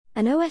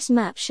An OS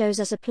map shows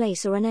us a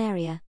place or an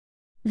area.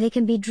 They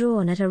can be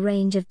drawn at a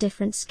range of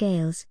different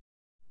scales.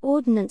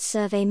 Ordnance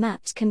survey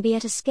maps can be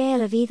at a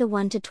scale of either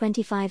 1 to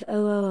 25,000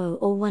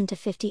 or 1 to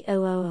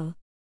 50,000.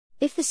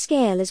 If the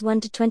scale is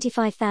 1 to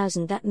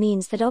 25,000, that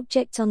means that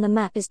objects on the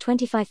map is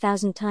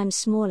 25,000 times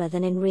smaller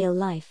than in real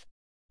life.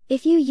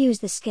 If you use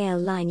the scale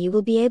line, you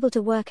will be able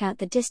to work out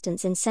the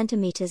distance in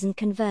centimeters and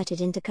convert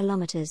it into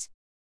kilometers.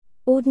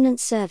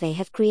 Ordnance Survey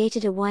have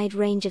created a wide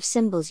range of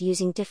symbols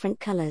using different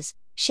colors,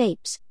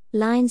 shapes,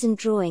 lines and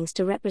drawings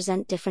to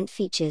represent different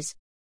features.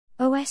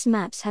 OS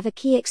maps have a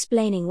key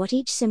explaining what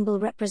each symbol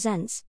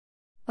represents.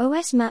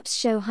 OS maps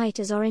show height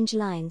as orange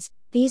lines,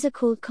 these are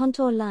called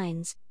contour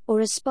lines,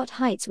 or as spot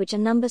heights, which are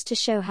numbers to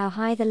show how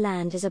high the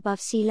land is above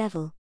sea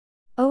level.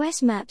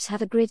 OS maps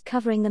have a grid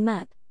covering the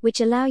map,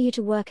 which allow you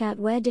to work out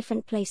where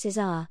different places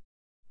are.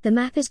 The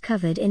map is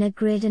covered in a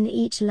grid and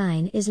each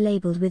line is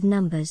labeled with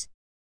numbers.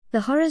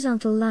 The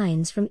horizontal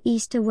lines from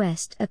east to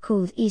west are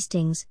called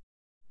eastings.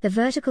 The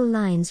vertical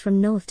lines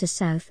from north to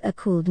south are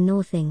called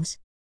northings.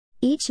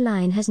 Each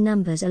line has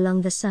numbers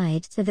along the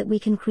side so that we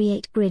can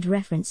create grid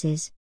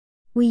references.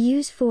 We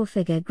use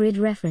 4-figure grid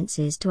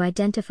references to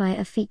identify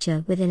a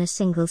feature within a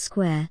single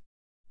square.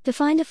 To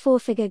find a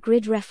 4-figure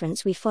grid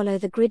reference, we follow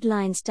the grid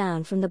lines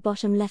down from the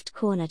bottom left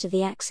corner to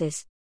the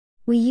axis.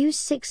 We use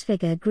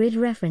 6-figure grid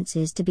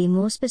references to be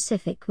more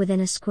specific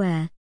within a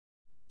square.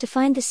 To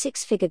find the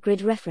 6-figure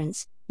grid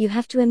reference, you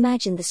have to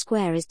imagine the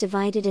square is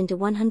divided into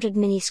 100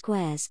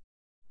 mini-squares.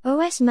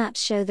 OS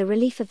maps show the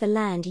relief of the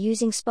land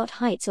using spot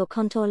heights or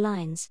contour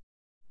lines.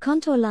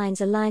 Contour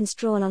lines are lines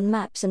drawn on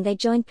maps and they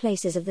join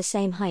places of the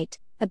same height,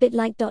 a bit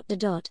like dot to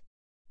dot.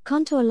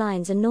 Contour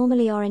lines are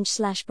normally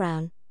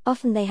orange/brown,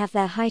 often they have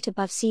their height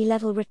above sea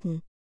level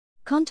written.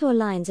 Contour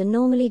lines are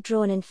normally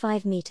drawn in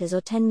 5 meters or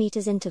 10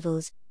 meters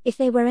intervals. If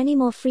they were any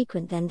more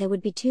frequent, then there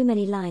would be too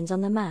many lines on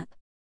the map.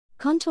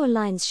 Contour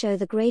lines show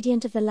the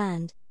gradient of the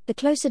land. The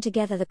closer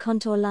together the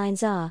contour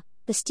lines are,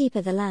 the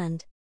steeper the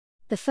land.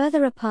 The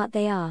further apart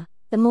they are,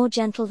 the more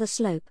gentle the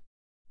slope.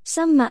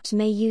 Some maps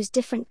may use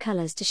different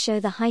colors to show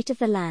the height of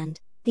the land.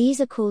 These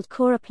are called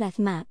choropleth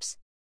maps.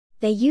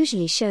 They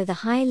usually show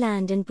the high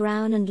land in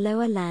brown and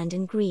lower land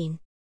in green.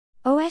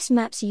 OS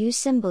maps use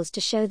symbols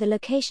to show the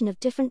location of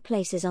different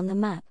places on the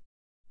map.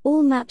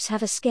 All maps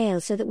have a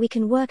scale so that we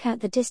can work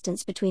out the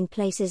distance between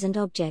places and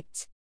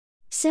objects.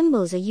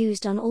 Symbols are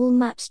used on all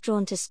maps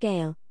drawn to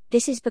scale.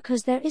 This is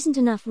because there isn't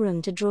enough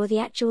room to draw the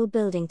actual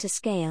building to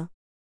scale.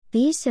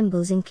 These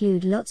symbols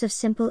include lots of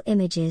simple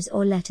images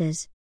or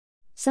letters.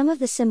 Some of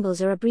the symbols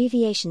are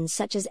abbreviations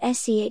such as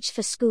SCH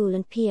for school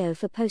and PO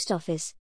for post office.